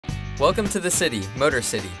Welcome to the city, Motor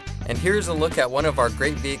City, and here's a look at one of our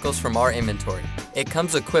great vehicles from our inventory. It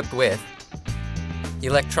comes equipped with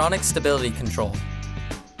electronic stability control,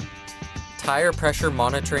 tire pressure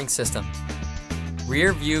monitoring system,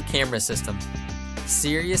 rear view camera system,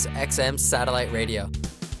 Sirius XM satellite radio,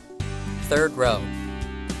 third row,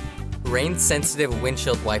 rain sensitive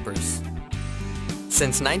windshield wipers.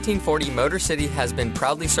 Since 1940, Motor City has been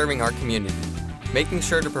proudly serving our community, making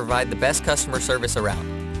sure to provide the best customer service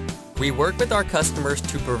around. We work with our customers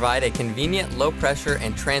to provide a convenient, low-pressure,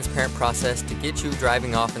 and transparent process to get you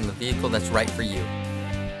driving off in the vehicle that's right for you.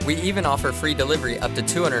 We even offer free delivery up to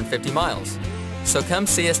 250 miles. So come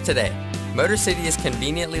see us today. Motor City is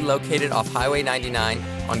conveniently located off Highway 99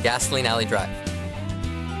 on Gasoline Alley Drive.